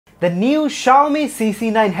The new Xiaomi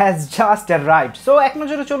CC9 has just arrived. So এক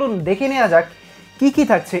নজরে চলুন দেখে নেওয়া যাক কি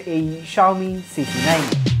থাকছে এই Xiaomi CC9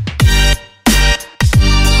 এ।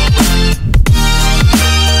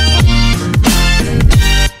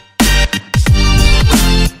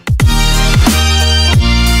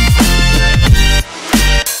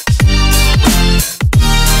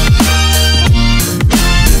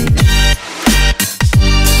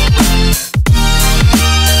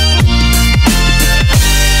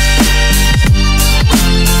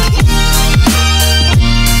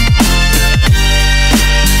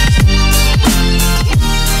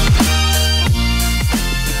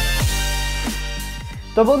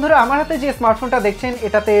 তো বন্ধুরা আমার হাতে যে স্মার্টফোনটা দেখছেন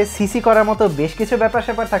এটাতে সিসি করার মতো বেশ কিছু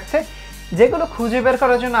ব্যাপার থাকছে যেগুলো খুঁজে বের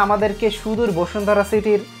করার জন্য আমাদেরকে সুদূর বসুন্ধরা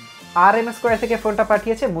সিটির RM স্কয়ার থেকে ফোনটা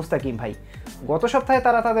পাঠিয়েছে মুস্তাকিম ভাই। গত সপ্তাহে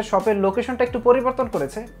তারা তাদের শপের লোকেশনটা একটু পরিবর্তন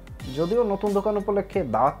করেছে, যদিও নতুন দোকান উপলক্ষে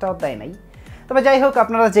দাওয়াতটা দেয় নাই। তবে যাই হোক,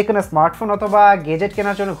 আপনারা যে কোনো স্মার্টফোন অথবা গেজেট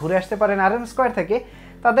কেনার জন্য ঘুরে আসতে পারেন RM স্কয়ার থেকে।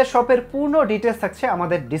 তাদের শপের পূর্ণ ডিটেলস থাকছে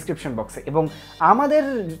আমাদের ডিসক্রিপশন বক্সে, এবং আমাদের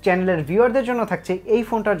চ্যানেলের ভিউয়ারদের জন্য থাকছে এই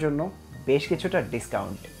ফোনটার জন্য বেশ কিছুটা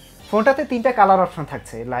ডিসকাউন্ট। ফোনটাতে 3টা কালার অপশন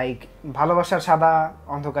থাকছে, লাইক ভালোবাসার সাদা,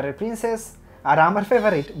 অন্ধকারের প্রিন্সেস, আর আমার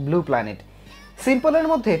ফেভারিট ব্লু প্ল্যানেট। সিম্পলের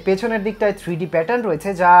মধ্যে পেছনের দিকটায় 3D প্যাটার্ন রয়েছে,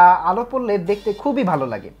 যা আলো পড়লে দেখতে খুবই ভালো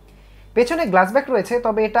লাগে। পেছনে গ্লাস ব্যাক রয়েছে,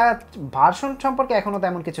 তবে এটা ভার্সন সম্পর্কে এখনও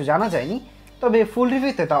তেমন কিছু জানা যায়নি, তবে ফুল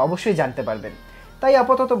রিভিউতে তা অবশ্যই জানতে পারবেন। তাই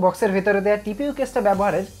আপাতত বক্সের ভেতরে দেওয়া টিপিইউ কেসটা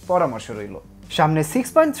ব্যবহারের পরামর্শ রইল। সামনে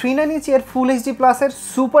 6.39 ইঞ্চের ফুল এইচডি প্লাসের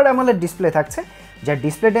সুপার অ্যামোলেড ডিসপ্লে থাকছে, যার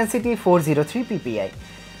ডিসপ্লে ডেন্সিটি 403 ppi।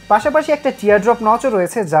 পাশাপাশি একটা টিয়ারড্রপ নচও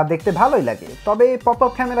রয়েছে, যা দেখতে ভালোই লাগে, তবে পপ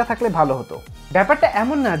আপ ক্যামেরা থাকলে ভালো হতো। ব্যাপারটা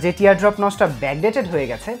এমন না যে টিয়ারড্রপ নচটা ব্যাকডেটেড হয়ে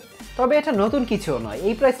গেছে, তবে এটা নতুন কিছুও নয়,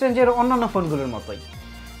 এই প্রাইস রেঞ্জের অন্যান্য ফোনগুলোর মতোই।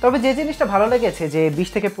 তবে যে জিনিসটা ভালো লেগেছে যে 20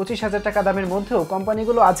 থেকে 25,000 টাকা দামের মধ্যেও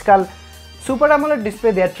কোম্পানিগুলো আজকাল সুপার অ্যামোলেড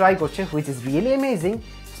ডিসপ্লে দেওয়ার ট্রাই করছে, which is really amazing.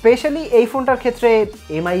 Specially এই ফোনটার ক্ষেত্রে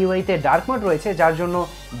MIUI-তে ডার্ক মোড রয়েছে, যার জন্য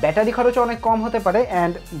ব্যাটারি খরচ অনেক কম হতে পারে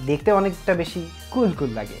অ্যান্ড দেখতে অনেকটা বেশি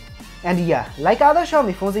কুল লাগে। And yeah, like other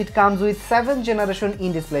Xiaomi phones, it comes with 7th generation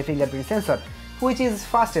in-display fingerprint sensor, which is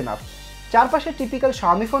fast enough. চারপাশে টিপিক্যাল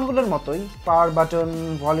Xiaomi ফোনগুলোর মতোই power button,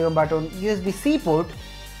 volume button, USB-C port,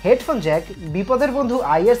 headphone Jack, বিপদের বন্ধু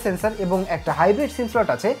IR সেন্সর এবং একটা হাইব্রিড সিম slot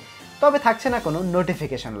আছে, তবে থাকছে না কোনো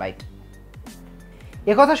নোটিফিকেশন লাইট।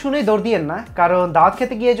 একথা শুনেই দৌড় দিয়েন না, কারণ দাওয়াত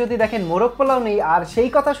খেতে গিয়ে যদি দেখেন মোরগ পোলাও নেই আর সেই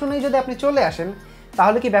কথা শুনেই যদি আপনি চলে আসেন,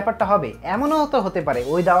 তাহলে কি ব্যাপারটা হবে? এমনও তো হতে পারে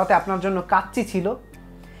ওই দাওয়াতে আপনার জন্য কাচ্চি ছিল।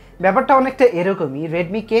 ব্যাপারটা অনেকটা এরকমই।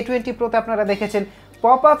 Redmi K20 Proতে আপনারা দেখেছেন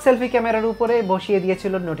পপ আপ সেলফি ক্যামেরার উপরে বসিয়ে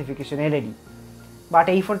দিয়েছিল নোটিফিকেশন এলইডি, বাট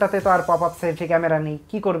এই ফোনটাতে তো আর পপ আপ সেলফি ক্যামেরা নেই,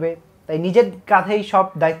 কি করবে? তাই নিজের কাঁধেই সব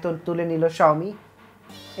দায়িত্ব তুলে নিল Xiaomi।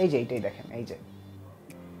 এই যে এইটাই দেখেন, এই যে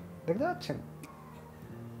দেখতে পাচ্ছেন,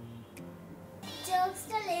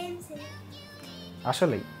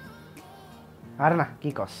 আসলেই আর না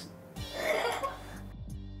কি কস।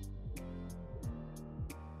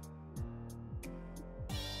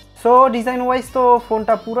 সো ডিজাইন ওয়াইজ তো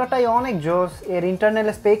ফোনটা পুরোটাই অনেক জোস। এর ইন্টারনাল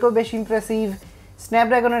স্পেকও বেশ impressive.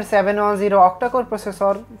 স্ন্যাপড্রাগনের 710 octa-core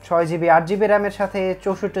processor, 6GB 8GB র্যামের সাথে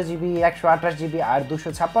 64GB 128GB আর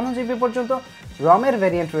 256GB পর্যন্ত রমের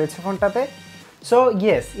ভ্যারিয়েন্ট রয়েছে ফোনটাতে। So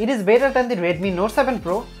yes, it is better than the Redmi Note 7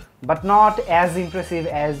 Pro, but not as impressive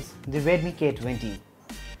as the Redmi K20.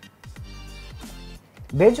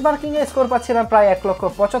 বেঞ্চমার্কিংয়ে score পাচ্ছিলাম প্রায়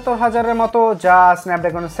 1,75,000-এর মতো, যা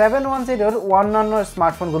স্ন্যাপড্রাগন 710-এর অন্যান্য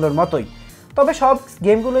স্মার্টফোনগুলোর মতোই। তবে সব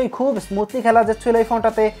গেমগুলোই খুব স্মুথলি খেলা যাচ্ছিল এই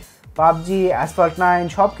ফোনটাতে। PUBG, Asphalt 9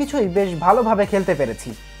 সব কিছুই বেশ ভালোভাবে খেলতে পেরেছি,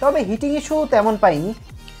 তবে হিটিং ইস্যু তেমন পাইনি।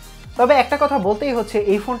 তবে একটা কথা বলতেই হচ্ছে,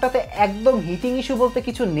 এই ফোনটাতে একদম হিটিং ইস্যু বলতে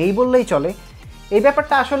কিছু নেই বললেই চলে। এই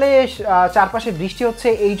ব্যাপারটা আসলে চারপাশে বৃষ্টি হচ্ছে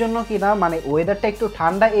এই জন্য কিনা, মানে ওয়েদারটা একটু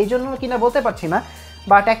ঠান্ডা এই জন্য কিনা বলতে পারছি না,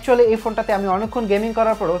 বাট অ্যাকচুয়ালি এই ফোনটাতে আমি অনেকক্ষণ গেমিং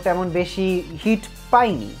করার পরও তেমন বেশি হিট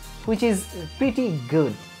পাইনি, which is pretty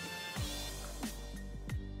good.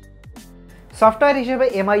 Software হিসেবে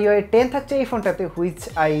MIUI 10 থাকছে এই ফোনটাতে, which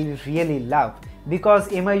I really love, because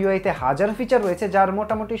MIUI-তে হাজারো ফিচার রয়েছে যার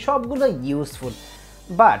মোটামুটি সবগুলো useful.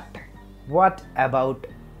 But what about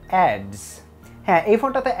ads? হ্যাঁ, এই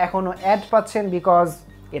ফোনটাতে এখনও অ্যাড পাচ্ছেন, বিকজ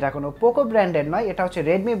এটা কোনো পোকো ব্র্যান্ডের নয়, এটা হচ্ছে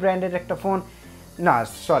রেডমি ব্র্যান্ডের একটা ফোন। না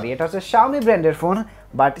সরি, এটা হচ্ছে Xiaomi ব্র্যান্ডের ফোন,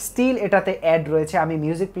 বাট স্টিল এটাতে অ্যাড রয়েছে। আমি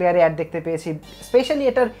মিউজিক প্লেয়ারে অ্যাড দেখতে পেয়েছি, স্পেশালি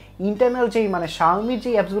এটার ইন্টারনাল যেই মানে Xiaomiর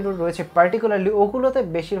যেই অ্যাপসগুলো রয়েছে পার্টিকুলারলি ওগুলোতে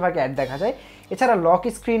বেশিরভাগ অ্যাড দেখা যায়। এছাড়া লক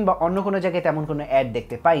স্ক্রিন বা অন্য কোনো জায়গায় তেমন কোনো অ্যাড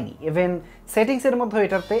দেখতে পাইনি। ইভেন সেটিংসের মধ্যে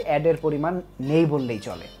এটাতে অ্যাডের পরিমাণ নেই বললেই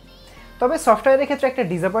চলে। তবে সফটওয়্যারের ক্ষেত্রে একটা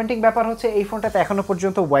ডিসঅ্যাপয়েন্টিং ব্যাপার হচ্ছে এই ফোনটাতে এখনও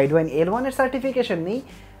পর্যন্ত ওয়াইড ওয়াইন L1 এর সার্টিফিকেশন নেই,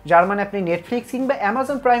 যার মানে আপনি নেটফ্লিক্স কিংবা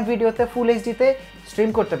অ্যামাজন প্রাইম ভিডিওতে ফুল এইচডিতে স্ট্রিম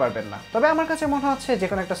করতে পারবেন না। তবে আমার কাছে মনে হচ্ছে যে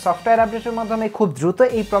কোনো একটা সফটওয়্যার আপডেটের মাধ্যমে খুব দ্রুত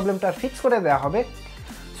এই প্রবলেমটা ফিক্স করে দেওয়া হবে।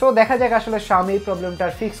 সো দেখা যাক আসলে Xiaomi এই প্রবলেমটা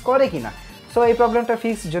ফিক্স করে কিনা। সো এই প্রবলেমটা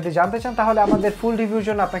ফিক্স যদি জানতে চান তাহলে আমাদের ফুল রিভিউর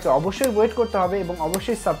জন্য আপনাকে অবশ্যই ওয়েট করতে হবে এবং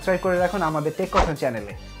অবশ্যই সাবস্ক্রাইব করে রাখুন আমাদের টেক কথন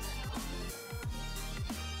চ্যানেলে।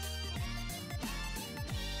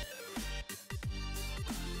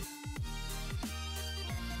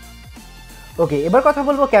 ওকে, এবার কথা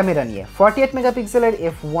বলবো ক্যামেরা নিয়ে। 48 মেগাপিক্সেলের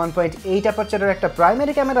f1.8 অ্যাপারচারের একটা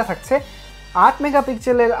প্রাইমারি ক্যামেরা থাকছে, 8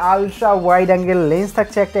 মেগাপিক্সেলের আলট্রা ওয়াইড অ্যাঙ্গেল লেন্স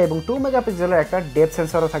থাকছে একটা, এবং 2 মেগাপিক্সেলের একটা ডেপথ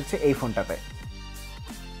সেন্সরও থাকছে এই ফোনটাতে।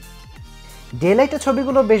 ডে লাইটে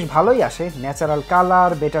ছবিগুলো বেশ ভালোই আসে, ন্যাচারাল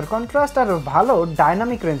কালার, বেটার কন্ট্রাস্ট আর ভালো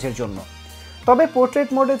ডাইনামিক রেঞ্জের জন্য। তবে পোর্ট্রেট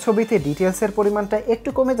মোডে ছবিতে ডিটেলসের পরিমাণটা একটু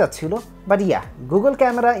কমে যাচ্ছিল, বাট গুগল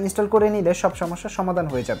ক্যামেরা ইনস্টল করে নিলে সব সমস্যার সমাধান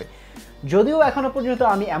হয়ে যাবে। যদিও এখনও পর্যন্ত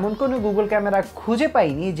আমি এমন কোনো গুগল ক্যামেরা খুঁজে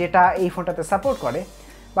পাইনি যেটা এই ফোনটাতে সাপোর্ট করে,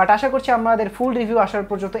 বাট আশা করছি আমাদের ফুল রিভিউ আসার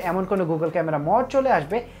পর্যন্ত এমন কোনো গুগল ক্যামেরা মড চলে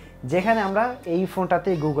আসবে যেখানে আমরা এই ফোনটাতে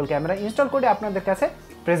গুগল ক্যামেরা ইনস্টল করে আপনাদের কাছে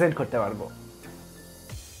প্রেজেন্ট করতে পারবো।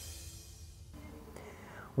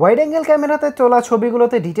 ওয়াইড অ্যাঙ্গেল ক্যামেরাতে তোলা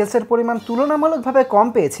ছবিগুলোতে ডিটেলসের পরিমাণ তুলনামূলকভাবে কম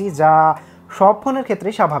পেয়েছি, যা সব ফোনের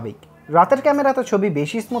ক্ষেত্রেই স্বাভাবিক। রাতের ক্যামেরাতে ছবি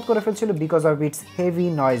বেশি স্মুথ করে ফেলছিল because of its heavy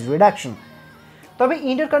noise reduction. তবে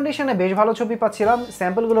ইনডোর কন্ডিশনে বেশ ভালো ছবি পাচ্ছিলাম,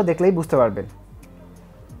 স্যাম্পলগুলো দেখলেই বুঝতে পারবেন।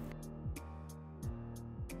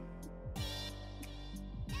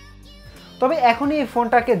 তবে এখনই এই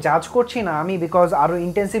ফোনটাকে জাজ করছি না আমি, বিকজ আরও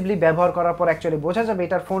ইন্টেন্সিভলি ব্যবহার করার পর অ্যাকচুয়ালি বোঝা যাবে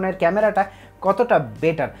এটার ফোনের ক্যামেরাটা কতটা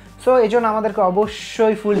বেটার। সো এই জন্য আমাদেরকে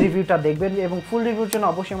অবশ্যই ফুল রিভিউটা দেখবেন এবং ফুল রিভিউর জন্য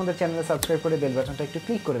অবশ্যই আমাদের চ্যানেলে সাবস্ক্রাইব করে বেল বাটনটা একটু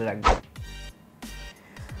ক্লিক করে রাখবেন।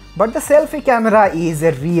 But the selfie camera is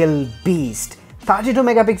a real beast. 32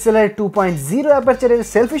 মেগাপিক্সেলের 2.0 অ্যাপারচারের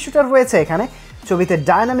সেলফি শুটার রয়েছে এখানে। ছবিতে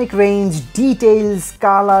dynamic range, details,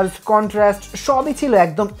 colours, contrast সবই ছিল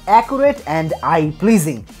একদম accurate and I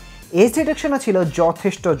pleasing. Age ডিটেকশনও ছিল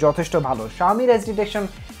যথেষ্ট ভালো। Xiaomiর এজ ডিটেকশন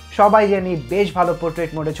সবাই জানি বেশ ভালো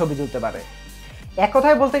পোর্ট্রেট মোডে ছবি তুলতে পারে। এক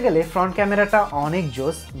কথায় বলতে গেলে ফ্রন্ট ক্যামেরাটা অনেক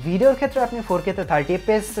জোস। ভিডিওর ক্ষেত্রে আপনি 4K-তে 30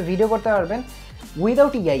 fps ভিডিও করতে পারবেন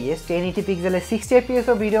উইদাউট EIS। 1080 পিক্সেলে 60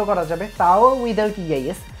 fps-ও ভিডিও করা যাবে, তাও উইদাউট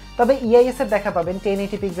EIS। তবে EIS-এর দেখা পাবেন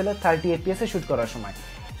 1080 পিক্সেলে 30 fps-এ শ্যুট করার সময়।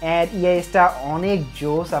 অ্যান্ড EIS-টা অনেক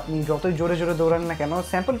জোস। আপনি যতই জোরে দৌড়ান না কেন,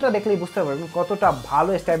 স্যাম্পলটা দেখলেই বুঝতে পারবেন কতটা ভালো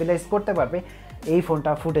স্ট্যাবিলাইজ করতে পারবে এই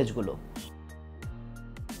ফোনটা ফুটেজগুলো।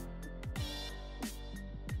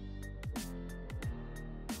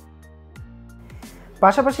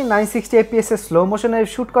 পাশাপাশি 960 fps-এ স্লো মোশনে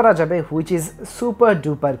শ্যুট করা যাবে, which is super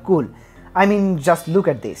duper cool. I mean just look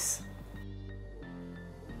at this.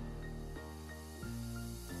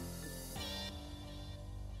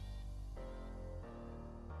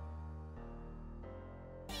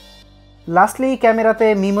 Lastly ক্যামেরাতে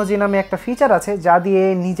মিমোজি নামে একটা ফিচার আছে যা দিয়ে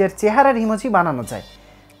নিজের চেহারার ইমোজি বানানো যায়।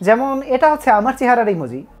 যেমন এটা হচ্ছে আমার চেহারার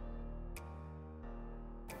ইমোজি,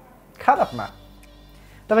 খারাপ না।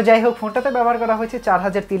 তবে যাই হোক, ফোনটাতে ব্যবহার করা হয়েছে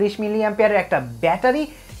 4030 mAh-এর একটা ব্যাটারি,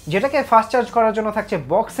 যেটাকে ফাস্ট চার্জ করার জন্য থাকছে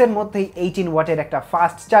বক্সের মধ্যেই 18 ওয়াটের একটা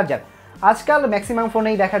ফাস্ট চার্জার। আজকাল ম্যাক্সিমাম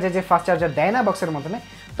ফোনেই দেখা যায় যে ফাস্ট চার্জার দেয় না বক্সের মাধ্যমে,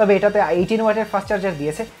 তবে এটাতে 18 ওয়াটের ফাস্ট চার্জার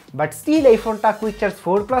দিয়েছে। বাট স্টিল এই ফোনটা কুইক চার্জ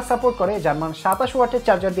 4+ সাপোর্ট করে, যার মানে 27 ওয়াটের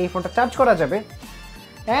চার্জার দিয়ে এই ফোনটা চার্জ করা যাবে।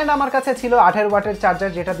 অ্যান্ড আমার কাছে ছিল 18 ওয়াটের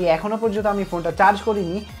চার্জার, যেটা দিয়ে এখনও পর্যন্ত আমি ফোনটা চার্জ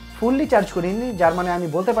করিনি, ফুললি চার্জ করিনি, যার মানে আমি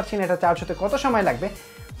বলতে পারছি না এটা চার্জ হতে কত সময় লাগবে,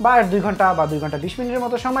 বা 2 ঘন্টা বা 2 ঘন্টা 20 মিনিটের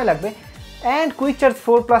মতো সময় লাগবে। অ্যান্ড কুইক চার্জ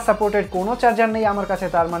 4+ সাপোর্টেড কোনো চার্জার নেই আমার কাছে,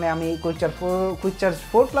 তার মানে আমি কুইক চার্জ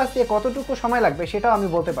 4+ দিয়ে কতটুকু সময় লাগবে সেটাও আমি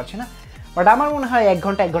বলতে পারছি না। বাট আমার মনে হয় 1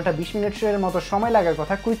 ঘন্টা 20 মিনিটের মতো সময় লাগার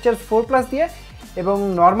কথা কুইক চার্জ 4+ দিয়ে, এবং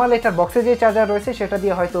নর্মাল এটার বক্সে যে চার্জার রয়েছে সেটা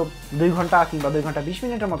দিয়ে হয়তো 2 ঘন্টা কিংবা 2 ঘন্টা 20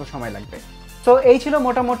 মিনিটের মতো সময় লাগবে। সো এই ছিল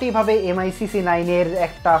মোটামুটিভাবে MI CC9-এর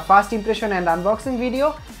একটা first impression and unboxing video.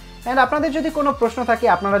 And আপনাদের যদি কোনো প্রশ্ন থাকে,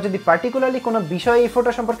 আপনারা যদি পার্টিকুলারলি কোনো বিষয় এই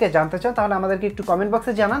ফোনটা সম্পর্কে জানতে চান, তাহলে আমাদেরকে একটু কমেন্ট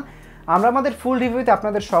বক্সে জানান। আমরা আমাদের ফুল রিভিউতে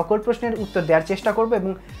আপনাদের সকল প্রশ্নের উত্তর দেওয়ার চেষ্টা করব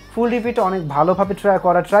এবং ফুল রিভিউটা অনেক ভালোভাবে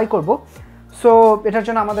ট্রাই করব। সো এটার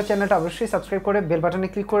জন্য আমাদের চ্যানেলটা অবশ্যই সাবস্ক্রাইব করে বেল বাটনে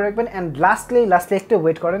ক্লিক করে রাখবেন। অ্যান্ড লাস্টলি একটু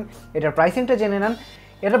ওয়েট করেন, এটার প্রাইসিংটা জেনে নেন।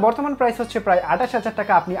 এটার বর্তমান প্রাইস হচ্ছে প্রায় 28,000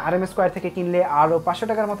 টাকা। আপনি RM স্কোয়ার থেকে কিনলে আরও 500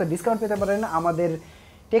 টাকার মতো ডিসকাউন্ট পেতে পারেন আমাদের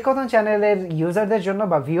টেকথন চ্যানেলের ইউজারদের জন্য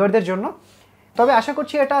বা ভিউয়ারদের জন্য। তবে আশা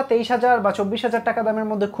করছি এটা 23,000 বা 24,000 টাকা দামের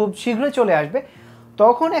মধ্যে খুব শীঘ্রই চলে আসবে।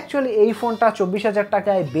 তখন অ্যাকচুয়ালি এই ফোনটা 24,000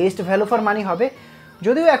 টাকায় বেস্ট ভ্যালু ফর মানি হবে।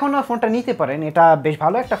 যদিও এখনও ফোনটা নিতে পারেন, এটা বেশ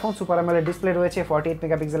ভালো একটা ফোন। সুপার অ্যামোলেড ডিসপ্লে রয়েছে, 48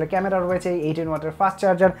 মেগাপিক্সেলের ক্যামেরা রয়েছে, 18 ওয়াটের ফাস্ট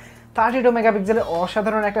চার্জার, 32 মেগাপিক্সেলের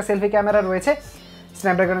অসাধারণ একটা সেলফি ক্যামেরা রয়েছে,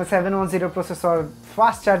 স্ন্যাপড্রাগনের 710 প্রসেসর,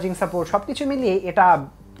 ফাস্ট চার্জিং সাপোর্ট, সব কিছু মিলিয়ে এটা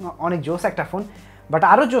অনেক জোস একটা ফোন। বাট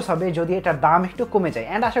আরও জোস হবে যদি এটার দাম একটু কমে যায়,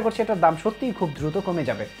 অ্যান্ড আশা করছি এটার দাম সত্যিই খুব দ্রুত কমে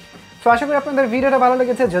যাবে। সো আশা করি আপনাদের ভিডিওটা ভালো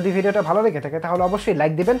লেগেছে। যদি ভিডিওটা ভালো লেগে থাকে তাহলে অবশ্যই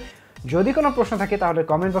লাইক দিবেন, যদি কোনো প্রশ্ন থাকে তাহলে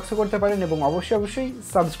কমেন্ট বক্সে করতে পারেন, এবং অবশ্যই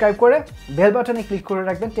সাবস্ক্রাইব করে বেল বাটনে ক্লিক করে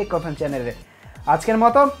রাখবেন টেক কথন চ্যানেলে। আজকের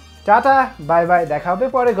মতো টাটা, বাই বাই, দেখা হবে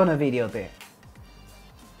পরে কোনো ভিডিওতে।